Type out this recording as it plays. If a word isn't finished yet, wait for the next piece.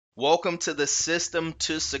Welcome to the System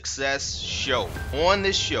to Success show. On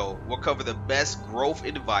this show, we'll cover the best growth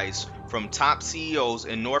advice from top CEOs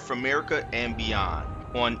in North America and beyond.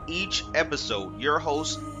 On each episode, your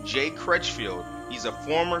host, Jay Crutchfield, he's a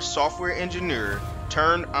former software engineer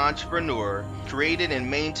turned entrepreneur, created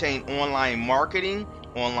and maintained online marketing,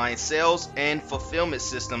 online sales, and fulfillment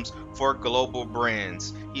systems for global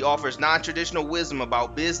brands. He offers non-traditional wisdom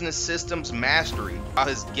about business systems mastery, while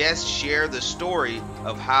his guests share the story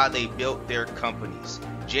of how they built their companies.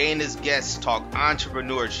 Jay and his guests talk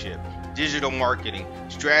entrepreneurship, digital marketing,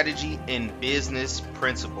 strategy, and business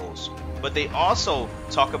principles. But they also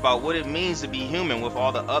talk about what it means to be human with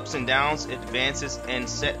all the ups and downs, advances, and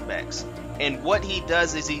setbacks. And what he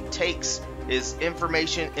does is he takes his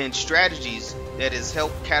information and strategies that has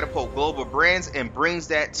helped catapult global brands and brings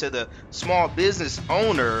that to the small business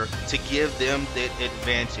owner to give them that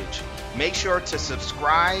advantage. Make sure to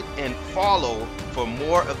subscribe and follow for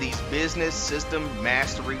more of these business system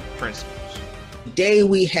mastery principles. Today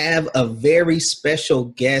we have a very special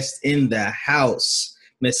guest in the house,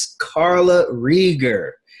 Miss Carla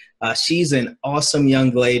Rieger. She's an awesome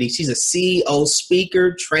young lady. She's a CEO,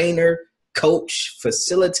 speaker, trainer, coach,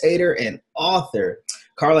 facilitator, and author.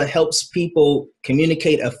 Carla helps people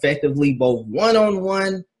communicate effectively, both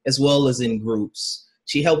one-on-one as well as in groups.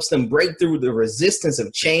 She helps them break through the resistance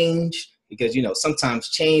of change because, sometimes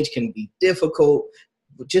change can be difficult,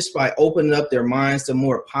 but just by opening up their minds to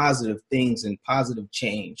more positive things and positive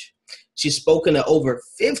change. She's spoken to over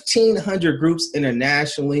 1,500 groups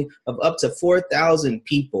internationally of up to 4,000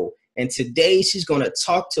 people. And today she's going to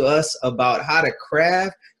talk to us about how to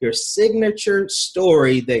craft your signature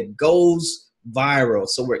story that goes viral.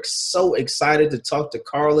 So we're so excited to talk to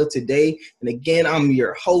Carla today. And again, I'm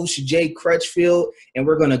your host, Jay Crutchfield, and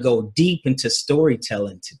we're going to go deep into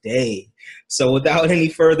storytelling today. So without any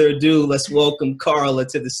further ado, let's welcome Carla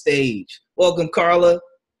to the stage. Welcome, Carla.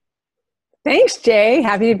 Thanks, Jay.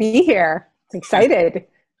 Happy to be here. Excited.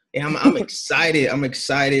 Yeah, I'm excited. I'm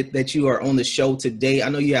excited that you are on the show today. I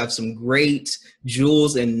know you have some great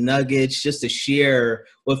jewels and nuggets just to share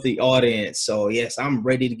with the audience. So yes, I'm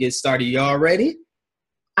ready to get started. Y'all ready?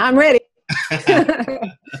 I'm ready.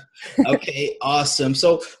 Okay, awesome.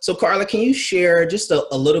 So Carla, can you share just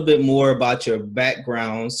a little bit more about your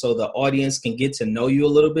background so the audience can get to know you a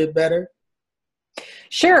little bit better?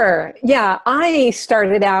 Sure. Yeah, I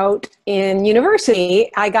started out in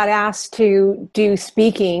university. I got asked to do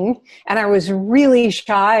speaking, and I was really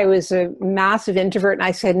shy. I was a massive introvert, and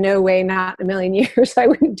I said, no way, not in a million years, I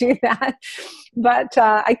wouldn't do that. But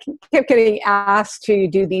I kept getting asked to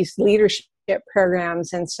do these leadership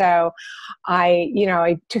programs, and so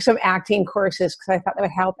I took some acting courses because I thought that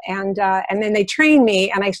would help, and then they trained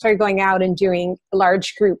me, and I started going out and doing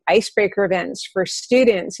large group icebreaker events for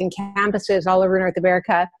students in campuses all over North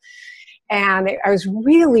America. And I was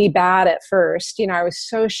really bad at first. I was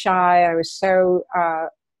so shy. I was so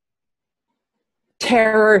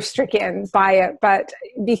terror-stricken by it, but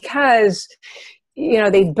because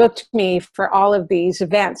they booked me for all of these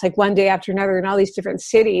events, like one day after another in all these different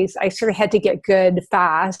cities. I sort of had to get good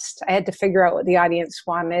fast. I had to figure out what the audience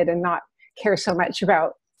wanted and not care so much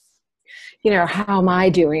about, how am I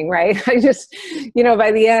doing, right? I just,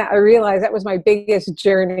 by the end, I realized that was my biggest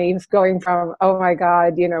journey, going from, oh my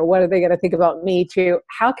God, what are they going to think about me, to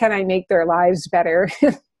how can I make their lives better?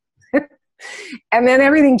 And then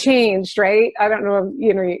everything changed, right? I don't know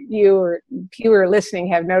if, you or you were listening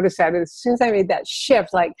have noticed that. As soon as I made that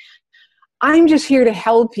shift, like, I'm just here to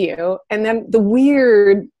help you. And then the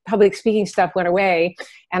weird public speaking stuff went away.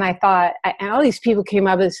 And I thought, and all these people came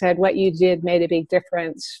up and said, what you did made a big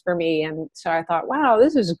difference for me. And so I thought, wow,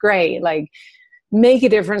 this is great. Like, make a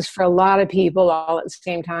difference for a lot of people all at the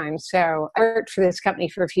same time. So I worked for this company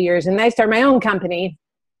for a few years, and then I started my own company.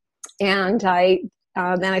 And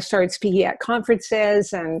then I started speaking at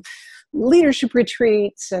conferences and leadership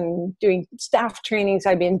retreats and doing staff trainings.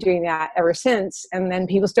 I've been doing that ever since. And then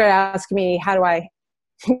people started asking me, how do I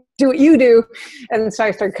do what you do? And so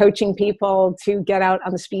I started coaching people to get out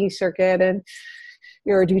on the speaking circuit and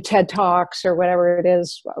do TED Talks or whatever it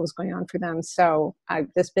is, what was going on for them. So I've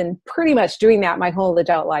just been pretty much doing that my whole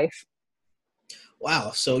adult life.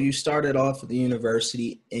 Wow. So you started off at the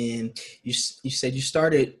university, and you said you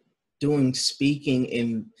started doing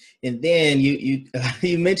speaking, and then you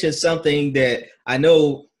mentioned something that I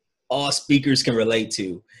know all speakers can relate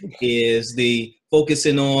to, is the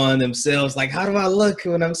focusing on themselves. Like, how do I look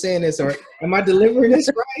when I'm saying this, or am I delivering this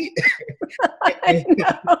right?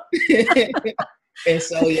 And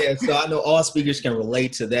so I know all speakers can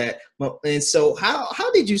relate to that. And so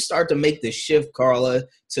how did you start to make the shift, Carla,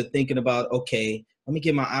 to thinking about, okay, let me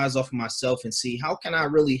get my eyes off of myself and see how can I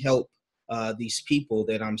really help these people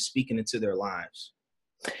that I'm speaking into their lives?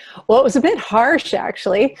 Well, it was a bit harsh,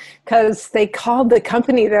 actually, because they called the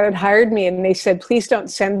company that had hired me and they said, please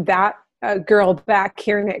don't send that girl back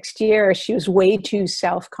here next year. She was way too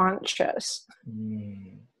self-conscious.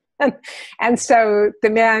 Mm. And so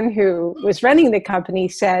the man who was running the company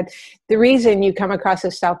said, the reason you come across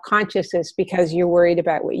as self-conscious is because you're worried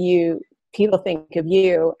about what people think of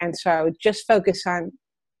you. And so just focus on,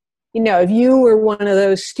 if you were one of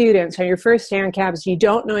those students on your first day on campus, you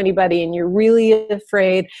don't know anybody and you're really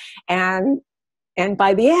afraid, and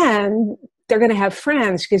by the end, they're going to have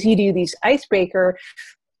friends because you do these icebreaker,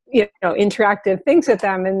 interactive things with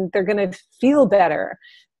them, and they're going to feel better.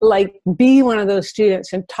 Like, be one of those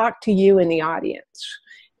students and talk to you in the audience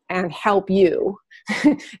and help you.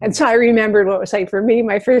 And so I remembered what it was like for me,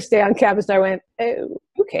 my first day on campus, and I went, oh,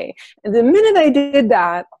 okay. And the minute I did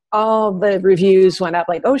that, all the reviews went up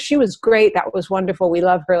like, oh, she was great. That was wonderful. We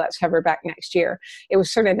love her. Let's have her back next year. It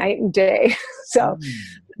was sort of night and day. So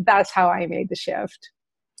that's how I made the shift.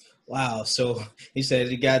 Wow. So you said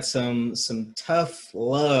you got some tough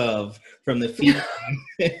love from the feedback.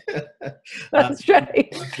 That's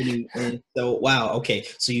right. And so, wow. Okay.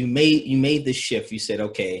 So you made the shift. You said,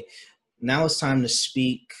 okay, now it's time to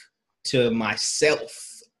speak to myself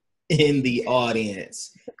in the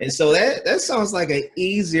audience. And so that sounds like an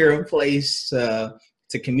easier place to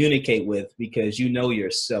communicate with, because you know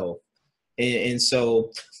yourself. And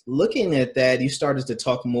so looking at that, you started to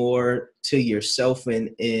talk more to yourself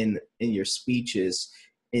in your speeches.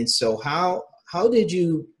 And so how did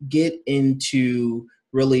you get into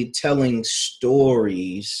really telling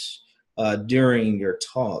stories during your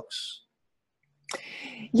talks?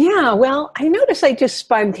 Yeah, well, I noticed I just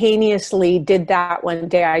spontaneously did that one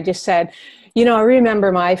day. I just said, I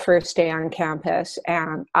remember my first day on campus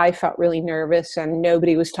and I felt really nervous and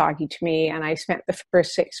nobody was talking to me. And I spent the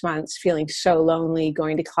first 6 months feeling so lonely,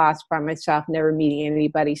 going to class by myself, never meeting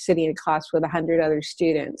anybody, sitting in class with 100 other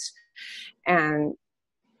students and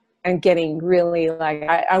getting really like,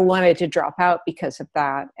 I wanted to drop out because of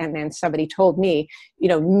that. And then somebody told me,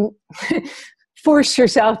 force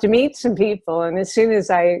yourself to meet some people. And as soon as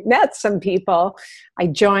I met some people, I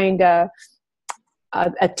joined a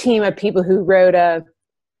team of people who wrote a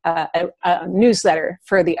newsletter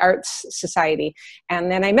for the Arts Society.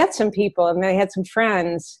 And then I met some people and I had some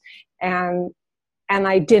friends, and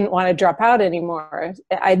I didn't want to drop out anymore.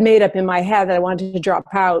 I'd made up in my head that I wanted to drop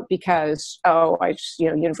out because,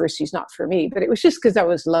 university's not for me. But it was just because I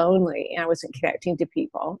was lonely and I wasn't connecting to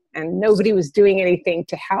people and nobody was doing anything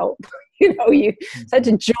to help. You had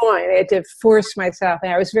to join, I had to force myself.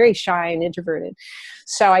 And I was very shy and introverted.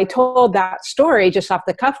 So I told that story just off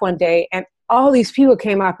the cuff one day, and all these people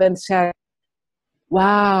came up and said,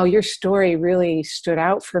 wow, your story really stood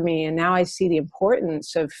out for me. And now I see the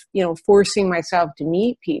importance of, forcing myself to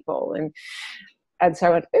meet people. And so I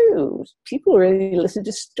went, ooh, people really listen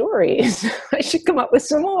to stories. I should come up with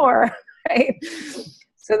some more, right?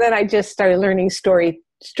 So then I just started learning story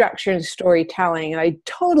structure and storytelling. And I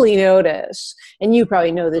totally noticed, and you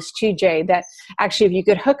probably know this too, Jay, that actually if you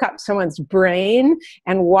could hook up someone's brain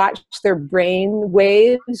and watch their brain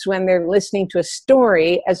waves when they're listening to a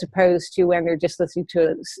story, as opposed to when they're just listening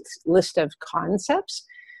to a list of concepts,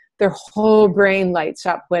 their whole brain lights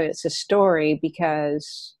up when it's a story,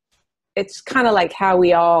 because it's kind of like how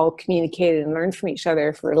we all communicated and learned from each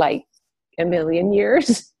other for like a million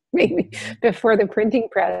years, maybe before the printing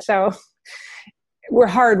press. So we're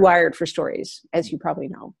hardwired for stories, as you probably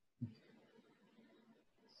know.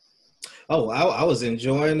 Oh, I was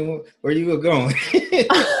enjoying where you were going.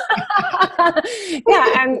 Yeah,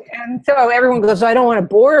 and so everyone goes, I don't want to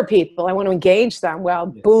bore people. I want to engage them.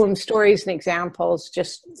 Well, yes. Boom, stories and examples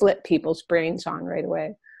just flip people's brains on right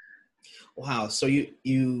away. Wow. So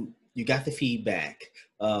you got the feedback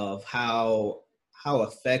of how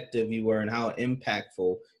effective you were and how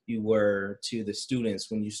impactful you were to the students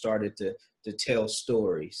when you started to tell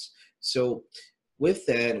stories. So with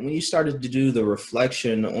that, when you started to do the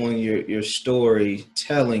reflection on your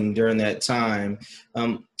storytelling during that time,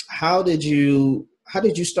 how did you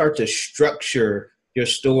start to structure your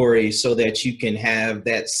story so that you can have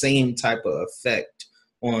that same type of effect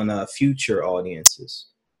on future audiences?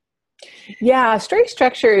 Yeah, story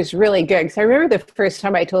structure is really good. Because I remember the first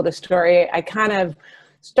time I told a story, I kind of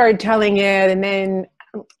started telling it, and then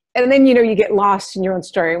and then, you know, you get lost in your own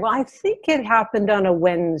story. Well, I think it happened on a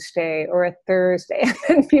Wednesday or a Thursday.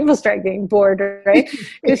 And people start getting bored, right?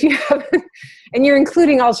 Because you have, and you're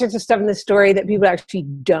including all sorts of stuff in the story that people actually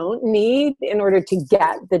don't need in order to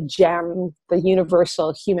get the gem, the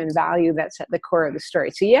universal human value that's at the core of the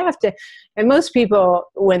story. So you have to, and most people,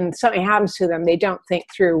 when something happens to them, they don't think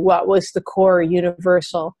through what was the core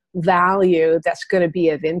universal value that's going to be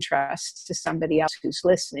of interest to somebody else who's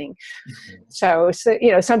listening. So,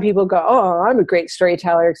 you know, some people go, oh, I'm a great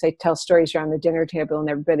storyteller because I tell stories around the dinner table and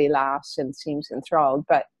everybody laughs and seems enthralled.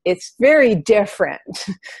 But it's very different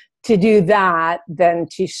to do that than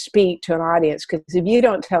to speak to an audience, because if you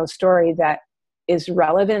don't tell a story that is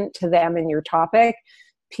relevant to them and your topic,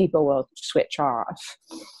 people will switch off.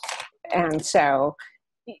 And so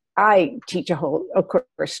I teach a whole, of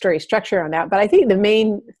course, story structure on that. But I think the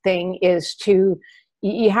main thing is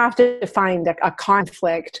you have to find a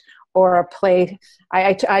conflict or a play.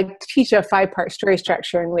 I teach a 5-part story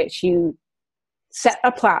structure in which you set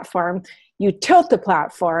a platform, you tilt the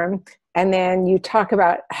platform, and then you talk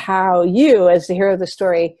about how you, as the hero of the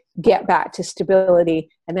story, get back to stability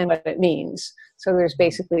and then what it means. So there's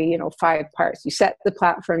basically, you know, 5 parts. You set the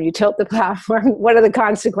platform, you tilt the platform. What are the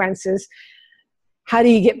consequences? How do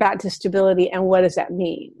you get back to stability, and what does that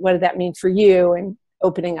mean? What does that mean for you, and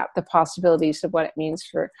opening up the possibilities of what it means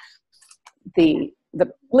for the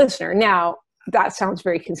listener. Now, that sounds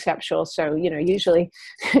very conceptual. So, you know, usually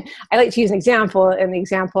I like to use an example, and the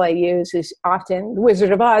example I use is often The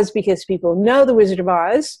Wizard of Oz, because people know The Wizard of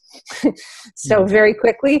Oz. So very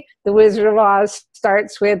quickly, The Wizard of Oz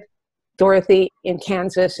starts with Dorothy in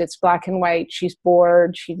Kansas. It's black and white. She's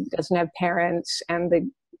bored. She doesn't have parents, and the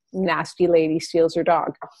nasty lady steals her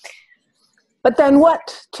dog. But then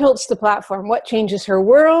what tilts the platform? What changes her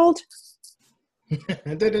world?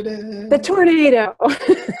 The tornado.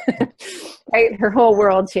 Right? Her whole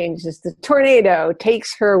world changes. The tornado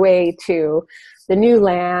takes her away to the new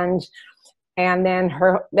land, and then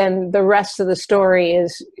the rest of the story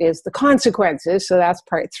is the consequences. So that's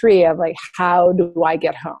part 3 of, like, how do I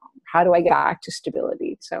get home? How do I get back to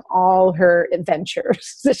stability? So all her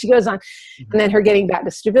adventures that she goes on, and then her getting back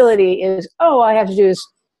to stability is, all I have to do is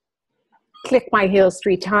click my heels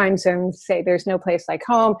 3 times and say, there's no place like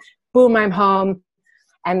home. Boom, I'm home.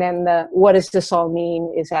 And then what does this all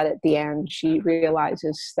mean is that at the end, she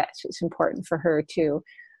realizes that it's important for her to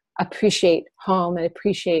appreciate home and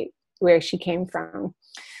appreciate where she came from.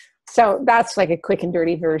 So that's like a quick and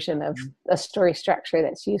dirty version of a story structure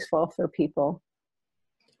that's useful for people.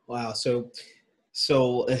 Wow. So,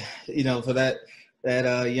 you know, for that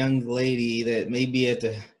young lady that may be at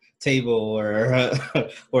the table,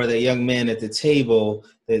 or the young man at the table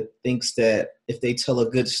that thinks that if they tell a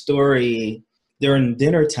good story during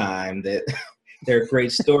dinner time, that they're a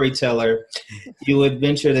great storyteller, you would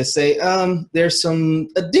venture to say, there's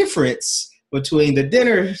a difference between the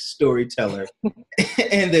dinner storyteller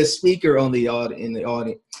and the speaker in the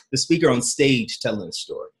audience, the speaker on stage telling a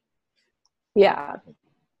story. Yeah.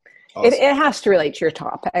 Awesome. It has to relate to your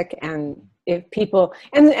topic, and if people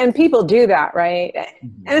and people do that, right?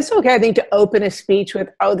 Mm-hmm. And it's okay, I think, to open a speech with,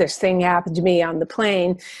 oh, this thing happened to me on the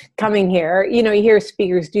plane coming here. You know, you hear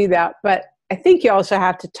speakers do that, but I think you also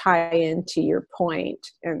have to tie into your point,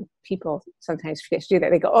 and people sometimes forget to do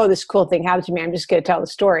that. They go, oh, this cool thing happened to me, I'm just going to tell the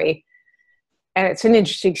story, and it's an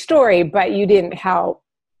interesting story, but you didn't help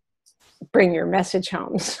bring your message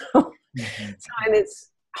home. So, and it's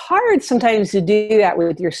hard sometimes to do that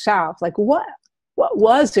with yourself. Like, what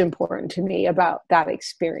was important to me about that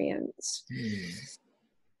experience?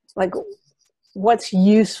 Like, what's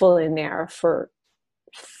useful in there for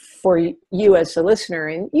you as a listener?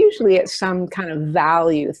 And usually it's some kind of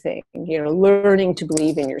value thing, you know, learning to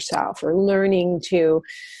believe in yourself, or learning to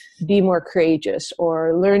be more courageous,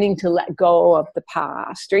 or learning to let go of the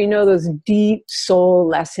past, or, you know, those deep soul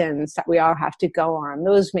lessons that we all have to go on.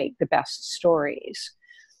 Those make the best stories.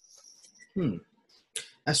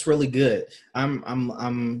 That's really good.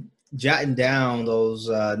 I'm jotting down those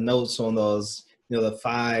notes on those, you know, the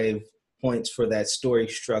 5 points for that story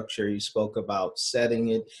structure. You spoke about setting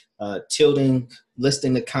it, tilting,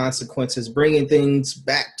 listing the consequences, bringing things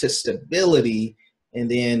back to stability, and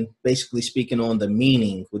then basically speaking on the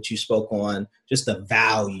meaning, which you spoke on, just the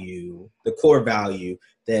value, the core value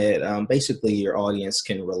that basically your audience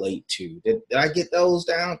can relate to. Did I get those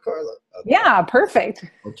down, Carla? Okay. Yeah, perfect.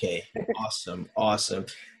 Okay, awesome.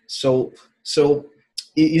 So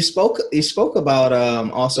you spoke about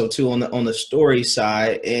also too on the story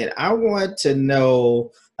side, and I want to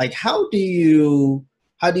know, like, how do you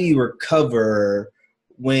recover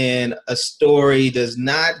when a story does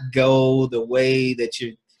not go the way that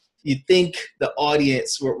you think the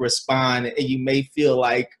audience will respond, and you may feel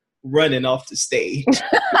like running off the stage.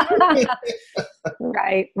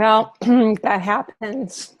 Right. Well, that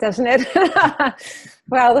happens, doesn't it?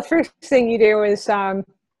 Well, the first thing you do is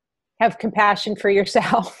have compassion for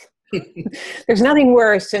yourself. There's nothing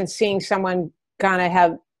worse than seeing someone kind of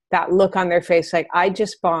have that look on their face like, I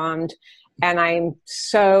just bombed and I'm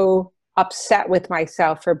so upset with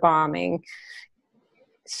myself for bombing.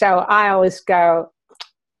 So I always go,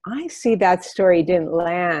 I see that story didn't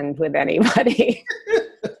land with anybody.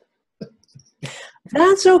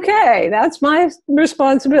 That's okay. That's my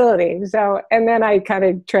responsibility. So, and then I kind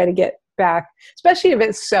of try to get back, especially if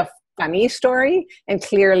it's a funny story and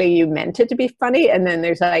clearly you meant it to be funny. And then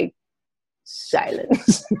there's like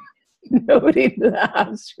silence. Nobody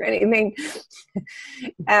laughs or anything.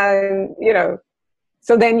 And, you know,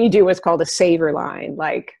 so then you do what's called a saver line.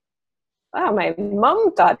 Like, oh, my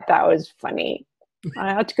mom thought that was funny.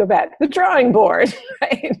 I have to go back to the drawing board.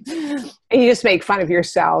 Right? And you just make fun of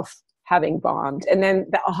yourself having bombed. And then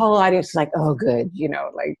the whole audience is like, oh, good. You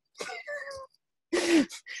know, like,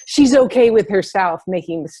 she's okay with herself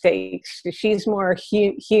making mistakes. She's more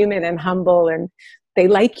human and humble, and they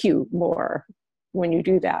like you more when you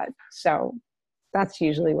do that. So that's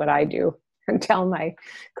usually what I do and tell my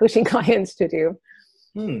coaching clients to do.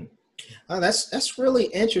 Oh, that's really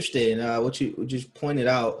interesting. What you just pointed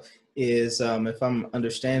out is, if I'm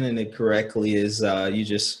understanding it correctly, is you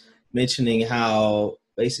just mentioning how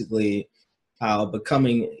basically how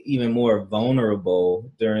becoming even more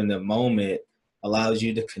vulnerable during the moment allows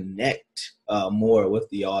you to connect more with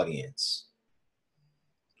the audience.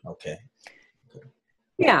 Okay.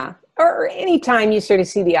 Yeah. Or anytime you sort of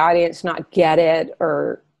see the audience not get it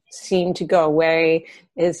or seem to go away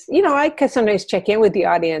is, you know, I could sometimes check in with the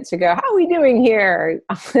audience and go, how are we doing here?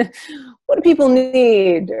 What do people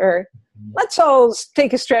need? Or let's all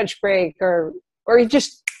take a stretch break, or you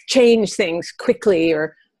just change things quickly,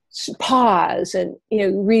 or pause and, you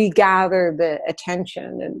know, regather the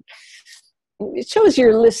attention. And it shows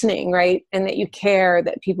you're listening, right? And that you care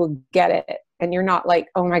that people get it. And you're not like,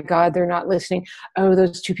 oh my God, they're not listening. Oh,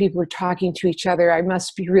 those two people are talking to each other. I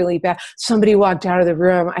must be really bad. Somebody walked out of the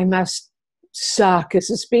room. I must suck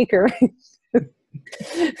as a speaker.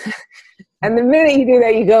 And the minute you do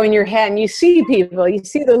that, you go in your head and you see people, you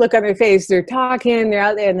see the look on their face. They're talking, they're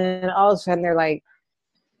out there. And then all of a sudden they're like,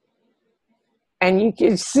 and you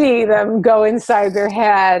can see them go inside their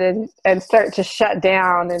head and start to shut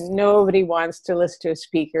down. And nobody wants to listen to a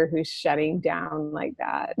speaker who's shutting down like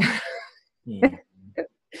that.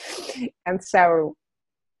 And so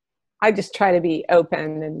I just try to be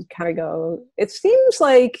open and kind of go, it seems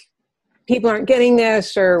like people aren't getting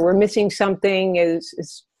this, or we're missing something.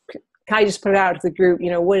 Can I just put it out to the group? You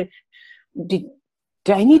know, what did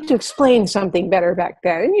I need to explain something better back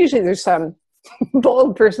then? And usually there's some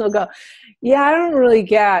bold person will go, yeah, I don't really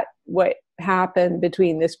get what happened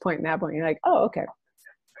between this point and that point. You're like, oh, okay.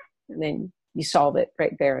 And then you solve it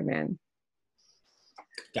right there and then.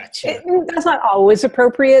 Gotcha. That's not always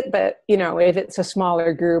appropriate, but, you know, if it's a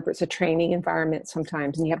smaller group or it's a training environment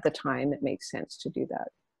sometimes and you have the time, it makes sense to do that.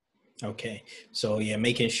 Okay. So yeah,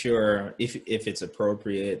 making sure if it's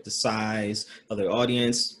appropriate, the size of the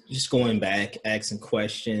audience, just going back, asking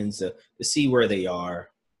questions to see where they are.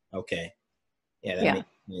 Okay. Yeah, that makes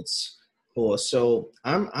sense. Cool. So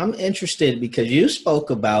I'm interested because you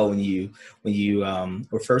spoke about when you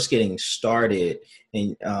were first getting started,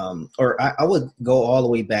 and or I would go all the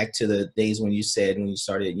way back to the days when you said when you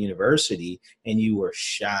started at university and you were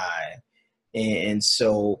shy. And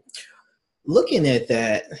so looking at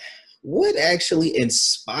that, what actually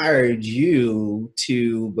inspired you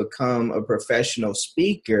to become a professional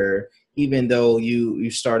speaker, even though you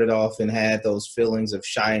started off and had those feelings of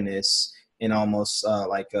shyness and almost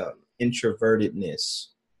like a introvertedness?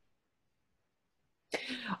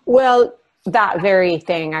 Well, that very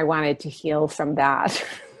thing, I wanted to heal from that.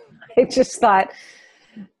 I just thought,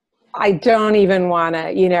 I don't even want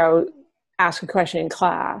to, you know, ask a question in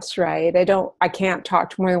class, right? I can't talk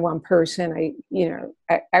to more than one person.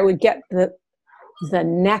 I would get the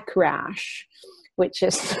neck rash, which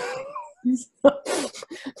is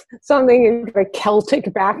something in the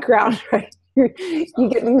Celtic background, right? You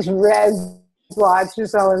get these red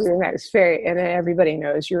blotches all over your neck, and then everybody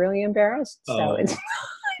knows you're really embarrassed. So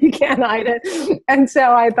you can't hide it. And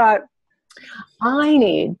so I thought, I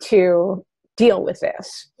need to deal with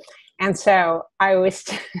this. And so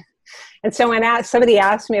and so when somebody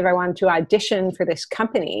asked me if I wanted to audition for this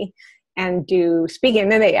company and do speaking,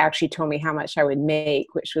 and then they actually told me how much I would make,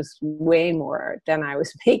 which was way more than I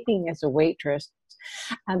was making as a waitress.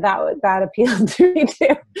 And that appealed to me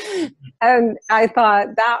too. And I thought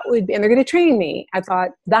that would be, and they're going to train me. I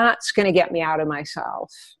thought that's going to get me out of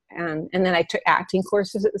myself. And then I took acting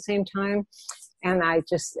courses at the same time. And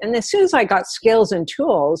and as soon as I got skills and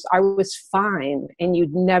tools, I was fine. And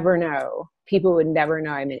you'd never know. People would never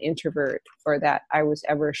know I'm an introvert or that I was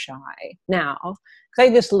ever shy now. Because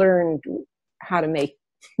I just learned how to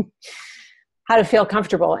feel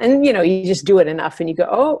comfortable. And, you just do it enough and you go,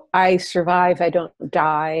 oh, I survive. I don't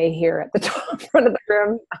die here at the top front of the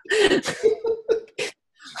room.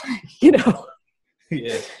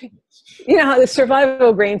 Yeah. You know how the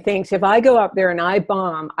survival brain thinks, if I go up there and I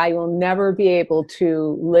bomb, I will never be able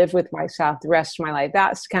to live with myself the rest of my life.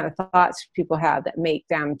 That's the kind of thoughts people have that make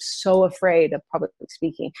them so afraid of public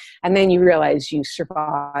speaking. And then you realize you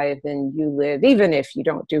survive and you live, even if you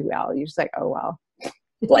don't do well. You're just like, oh, well,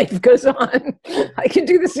 life goes on. I can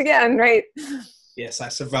do this again, right? Yes, I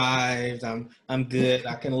survived. I'm good.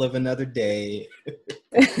 I can live another day.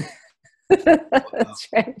 That's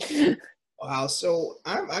right. Wow. So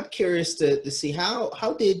I'm curious to see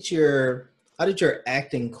how did your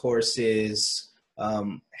acting courses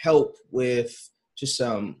help with just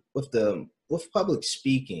with public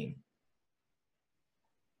speaking?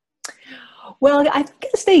 Well, I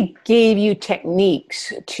guess they gave you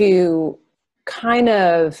techniques to kind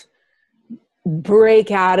of break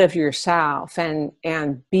out of yourself and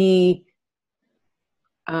be,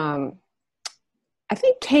 I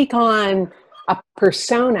think, take on a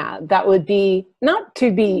persona that would be not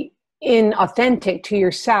to be inauthentic to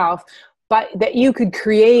yourself, but that you could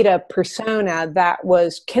create a persona that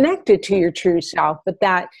was connected to your true self, but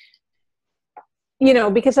that,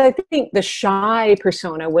 because I think the shy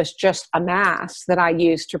persona was just a mask that I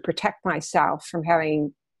used to protect myself from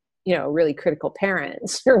having, really critical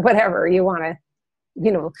parents or whatever you want to,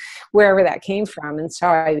 wherever that came from. And so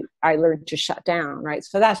I learned to shut down, right?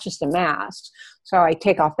 So that's just a mask. So I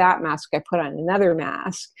take off that mask, I put on another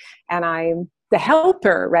mask, and I'm the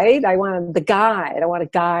helper, right? I want to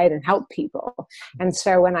guide and help people. And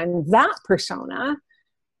so when I'm that persona,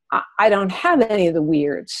 I don't have any of the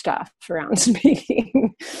weird stuff around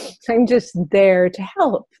speaking. I'm just there to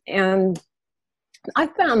help. And I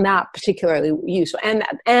found that particularly useful, and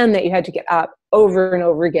that you had to get up over and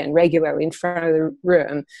over again regularly in front of the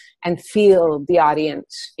room and feel the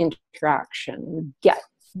audience interaction, get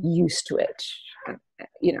used to it.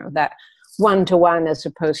 That one-to-one as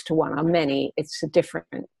opposed to one-on-many, it's a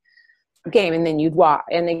different game. And then you'd walk,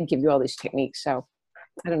 and they give you all these techniques. So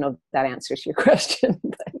I don't know if that answers your question.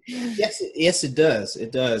 But. Yes, it does.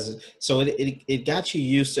 It does. So it got you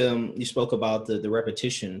used to, you spoke about the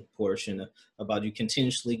repetition portion, about you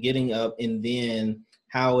continuously getting up, and then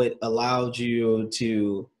how it allowed you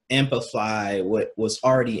to amplify what was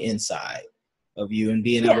already inside of you and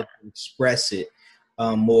being able to express it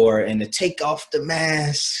more, and to take off the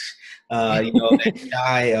mask, that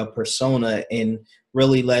shy persona, and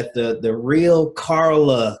really let the real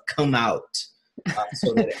Carla come out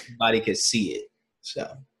so that everybody could see it. So.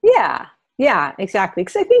 Yeah, exactly.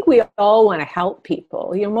 Because I think we all want to help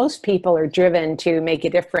people. Most people are driven to make a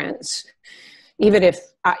difference, even if,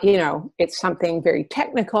 it's something very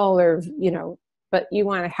technical or, but you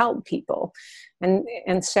want to help people.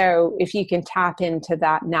 And so if you can tap into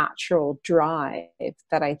that natural drive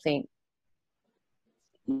that I think,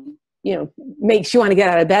 makes you want to get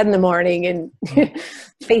out of bed in the morning and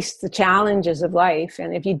face the challenges of life.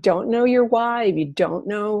 And if you don't know your why, if you don't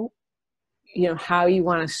know, how you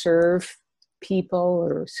want to serve people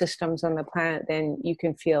or systems on the planet, then you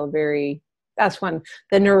can feel that's when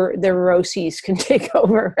the neuroses can take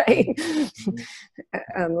over, right?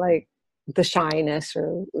 Like the shyness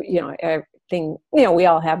or, everything, we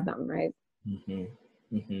all have them, right? Mm-hmm.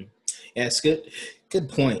 Mm-hmm. Yeah, it's good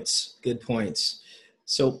points. Good points.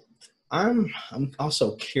 So I'm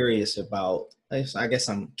also curious about, I guess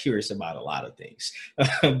I'm curious about a lot of things,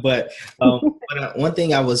 but one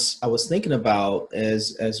thing I was thinking about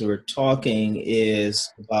as we're talking is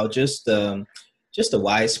about just the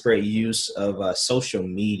widespread use of social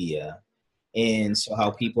media, and so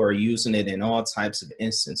how people are using it in all types of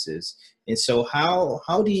instances. And so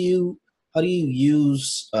how do you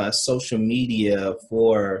use social media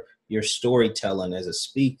for your storytelling as a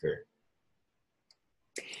speaker?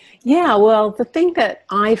 Yeah, well, the thing that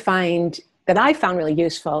I found really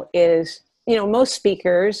useful is, most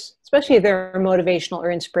speakers, especially if they're a motivational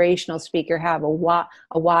or inspirational speaker, have a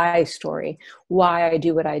why story, why I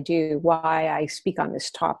do what I do, why I speak on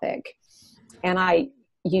this topic. And I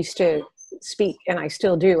used to speak, and I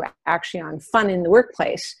still do actually, on fun in the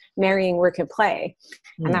workplace, marrying work and play.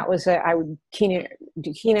 And that was I would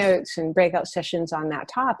do keynotes and breakout sessions on that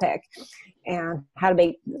topic, and how to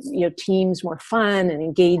make, teams more fun and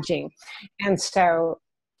engaging. And so,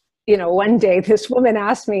 one day this woman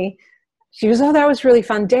asked me, she goes, "Oh, that was a really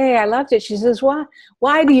fun day. I loved it." She says,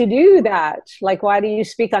 why do you do that? Like, why do you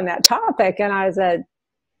speak on that topic? And I said,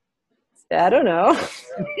 I don't know.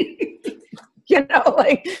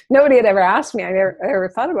 Like, nobody had ever asked me. I never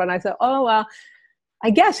thought about it. And I thought, oh, well,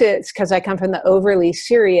 I guess it's because I come from the overly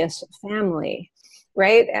serious family,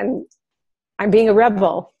 right? And I'm being a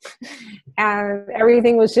rebel. And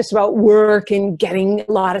everything was just about work and getting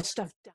a lot of stuff done.